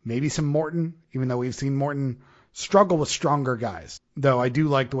 Newman, maybe some Morton, even though we've seen Morton struggle with stronger guys. Though I do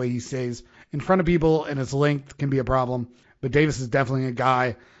like the way he stays in front of people and his length can be a problem. But Davis is definitely a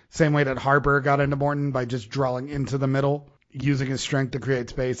guy, same way that Harper got into Morton by just drawing into the middle, using his strength to create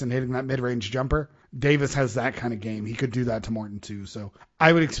space and hitting that mid-range jumper. Davis has that kind of game. He could do that to Morton too. So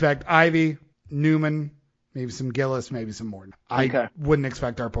I would expect Ivey, Newman, maybe some Gillis, maybe some Morton. I wouldn't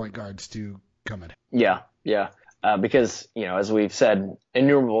expect our point guards to come in. Yeah. Because, as we've said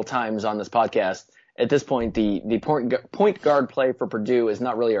innumerable times on this podcast, at this point, the point guard play for Purdue is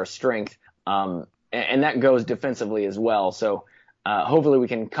not really our strength. And that goes defensively as well. So hopefully we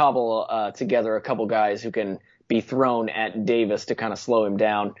can cobble together a couple guys who can be thrown at Davis to kind of slow him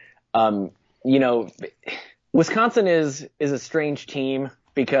down. Wisconsin is a strange team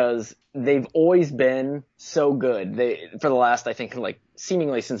because they've always been so good. For the last, I think,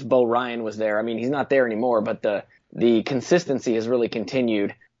 seemingly since Bo Ryan was there. I mean, he's not there anymore, but the consistency has really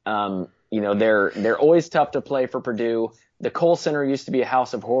continued. They're always tough to play for Purdue. The Kohl Center used to be a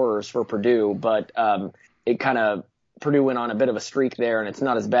house of horrors for Purdue, but Purdue went on a bit of a streak there, and it's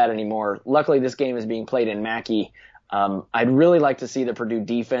not as bad anymore. Luckily, this game is being played in Mackey. I'd really like to see the Purdue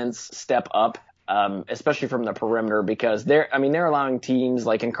defense step up, especially from the perimeter, because they're allowing teams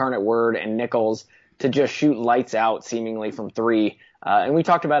like Incarnate Word and Nichols to just shoot lights out seemingly from three. And we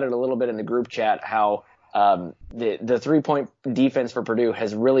talked about it a little bit in the group chat, how the 3-point defense for Purdue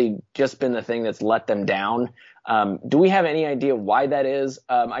has really just been the thing that's let them down. Do we have any idea why that is?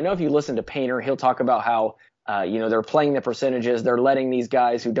 I know if you listen to Painter, he'll talk about how they're playing the percentages. They're letting these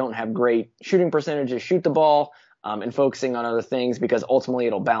guys who don't have great shooting percentages shoot the ball and focusing on other things because ultimately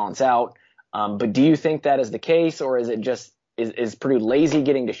it'll balance out. But do you think that is the case, or is it just is Purdue lazy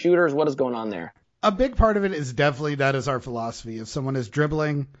getting to shooters? What is going on there? A big part of it is definitely that is our philosophy. If someone is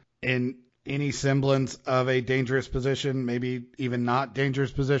dribbling in any semblance of a dangerous position, maybe even not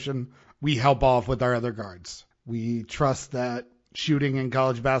dangerous position, we help off with our other guards. We trust that shooting in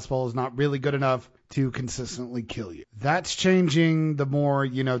college basketball is not really good enough to consistently kill you. That's changing the more,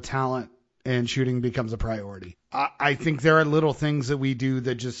 talent and shooting becomes a priority. I think there are little things that we do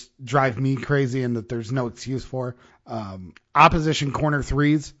that just drive me crazy and that there's no excuse for. Opposition corner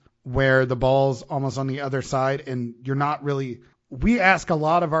threes where the ball's almost on the other side and you're not really – we ask a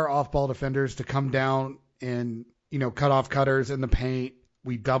lot of our off-ball defenders to come down and, cut off cutters in the paint.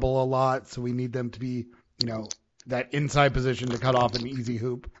 We double a lot, so we need them to be, that inside position to cut off an easy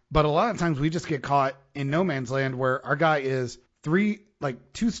hoop. But a lot of times we just get caught in no man's land where our guy is 2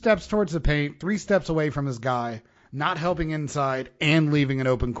 steps towards the paint, 3 steps away from his guy, not helping inside, and leaving an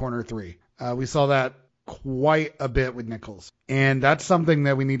open corner three. We saw that quite a bit with Nichols. And that's something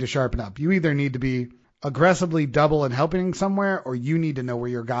that we need to sharpen up. You either need to be aggressively double and helping somewhere, or you need to know where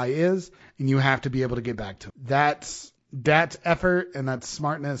your guy is, and you have to be able to get back to him. That's effort, and that's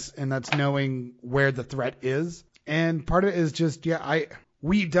smartness, and that's knowing where the threat is. And part of it is just,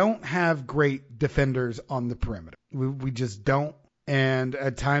 we don't have great defenders on the perimeter. We just don't. And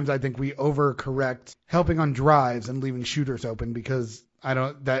at times I think we overcorrect helping on drives and leaving shooters open because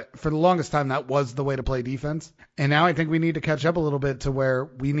for the longest time that was the way to play defense. And now I think we need to catch up a little bit to where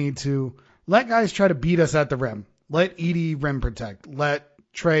we need to let guys try to beat us at the rim. Let Edey rim protect. Let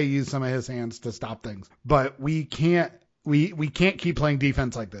Trey use some of his hands to stop things. But we can't keep playing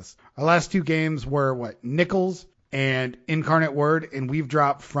defense like this. Our last 2 games were Nichols and Incarnate Word, and we've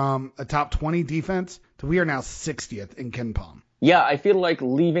dropped from a top 20 defense to we are now 60th in KenPom. Yeah, I feel like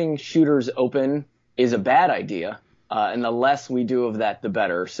leaving shooters open is a bad idea, and the less we do of that, the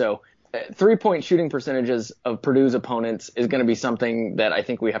better. So 3-point shooting percentages of Purdue's opponents is going to be something that I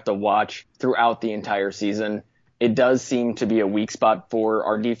think we have to watch throughout the entire season. It does seem to be a weak spot for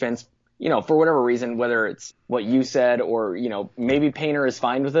our defense, for whatever reason, whether it's what you said or, maybe Painter is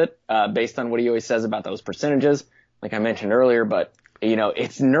fine with it based on what he always says about those percentages, like I mentioned earlier. But,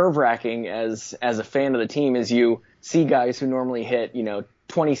 it's nerve-wracking as a fan of the team as you see guys who normally hit,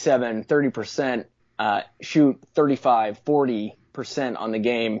 27, 30%, shoot 35, 40% on the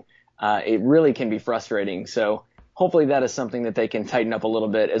game. It really can be frustrating. So hopefully that is something that they can tighten up a little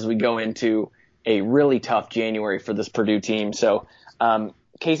bit as we go into a really tough January for this Purdue team. So,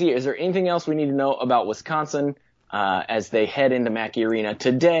 Casey, is there anything else we need to know about Wisconsin as they head into Mackey Arena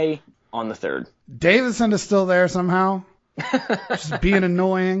today on the 3rd? Davison is still there somehow, just being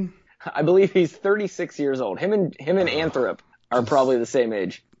annoying. I believe he's 36 years old. Him and Anthrop are probably the same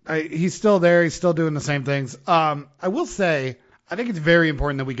age. He's still there. He's still doing the same things. I will say, I think it's very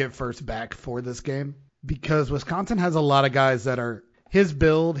important that we get First back for this game because Wisconsin has a lot of guys that are his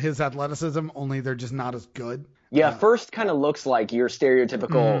build, his athleticism, only they're just not as good. Yeah, First kind of looks like your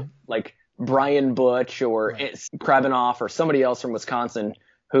stereotypical, like Brian Butch or Krabinoff or somebody else from Wisconsin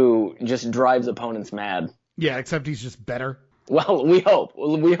who just drives opponents mad. Yeah, except he's just better. Well, we hope.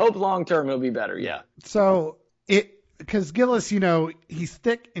 We hope long term he'll be better, yeah. So, because Gillis, he's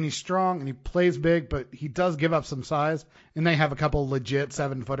thick and he's strong and he plays big, but he does give up some size. And they have a couple legit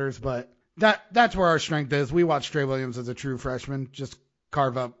 7-footers, but that's where our strength is. We watched Trey Williams as a true freshman just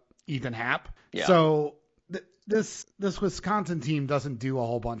carve up Ethan Happ. Yeah. So this Wisconsin team doesn't do a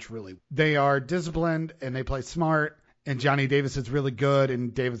whole bunch really. They are disciplined and they play smart. And Johnny Davis is really good,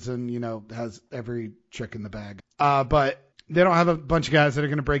 and Davidson, has every trick in the bag. But they don't have a bunch of guys that are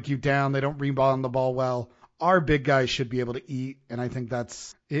going to break you down. They don't rebound the ball well. Our big guys should be able to eat, and I think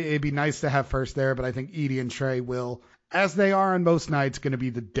it'd be nice to have First there, but I think Edey and Trey will, as they are on most nights, going to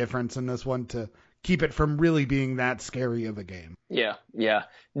be the difference in this one to keep it from really being that scary of a game. Yeah.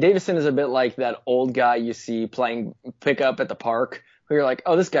 Davison is a bit like that old guy you see playing pickup at the park, who you're like,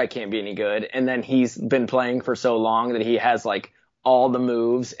 oh, this guy can't be any good. And then he's been playing for so long that he has like all the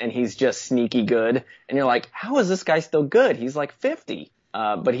moves and he's just sneaky good. And you're like, how is this guy still good? He's like 50.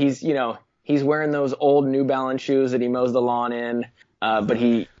 But he's wearing those old New Balance shoes that he mows the lawn in. But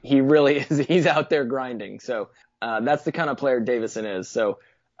he really is, he's out there grinding. So that's the kind of player Davison is. So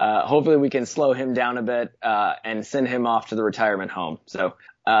hopefully we can slow him down a bit and send him off to the retirement home. So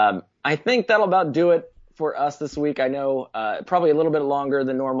I think that'll about do it for us this week. I know probably a little bit longer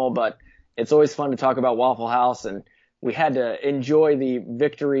than normal, but it's always fun to talk about Waffle House, and we had to enjoy the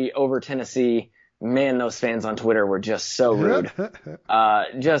victory over Tennessee. Man, those fans on Twitter were just so rude. But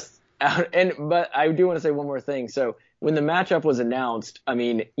I do want to say one more thing. So when the matchup was announced, I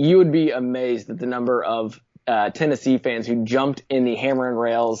mean, you would be amazed at the number of Tennessee fans who jumped in the Hammer and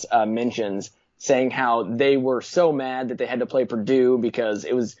Rails mentions saying how they were so mad that they had to play Purdue because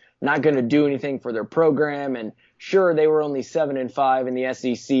it was not going to do anything for their program. And sure, they were only 7-5 in the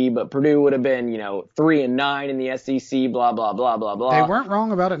SEC, but Purdue would have been, 3-9 in the SEC, blah, blah, blah, blah, blah. They weren't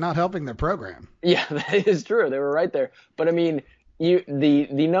wrong about it not helping their program. Yeah, that is true. They were right there. But I mean,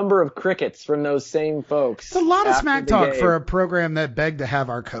 the number of crickets from those same folks. It's a lot of smack talk for a program that begged to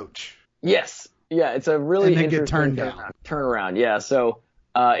have our coach. Yes. Yeah, it's a really and then get interesting turned down. turnaround. Yeah, so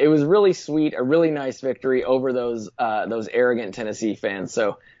it was really sweet, a really nice victory over those arrogant Tennessee fans.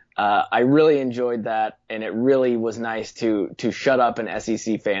 So I really enjoyed that, and it really was nice to shut up an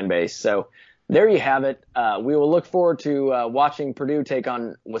SEC fan base. So there you have it. We will look forward to watching Purdue take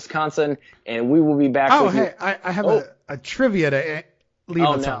on Wisconsin, and we will be back. Oh, with hey, I have a trivia to leave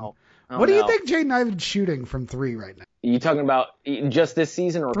us on. What do you think Jaden Ivey's shooting from 3 right now? You talking about just this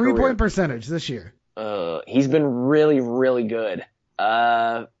season or 3-point percentage this year? He's been really, really good.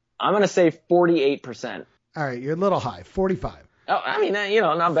 I'm going to say 48%. All right, you're a little high. 45. Oh, I mean,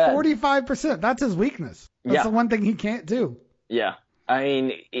 not bad. 45%. That's his weakness. That's the one thing he can't do. Yeah. I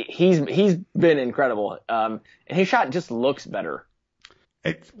mean, he's been incredible. And his shot just looks better.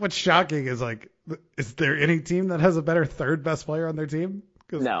 What's shocking is, is there any team that has a better third best player on their team?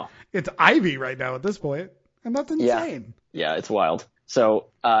 No. It's Ivy right now at this point, and that's insane. Yeah, it's wild. So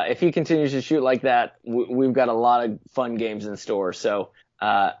if he continues to shoot like that, we've got a lot of fun games in store. So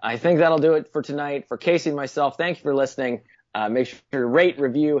I think that'll do it for tonight. For Casey and myself, thank you for listening. Make sure to rate,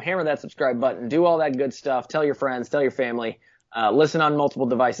 review, hammer that subscribe button, do all that good stuff. Tell your friends, tell your family. Listen on multiple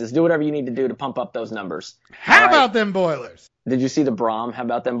devices. Do whatever you need to do to pump up those numbers. How about them Boilers? Did you see the Braum? How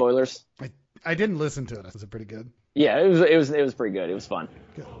about them Boilers? I didn't listen to it. Was it pretty good? Yeah, it was pretty good. It was fun.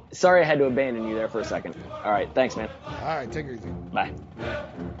 Good. Sorry I had to abandon you there for a second. All right, thanks, man. All right, take it easy. Bye.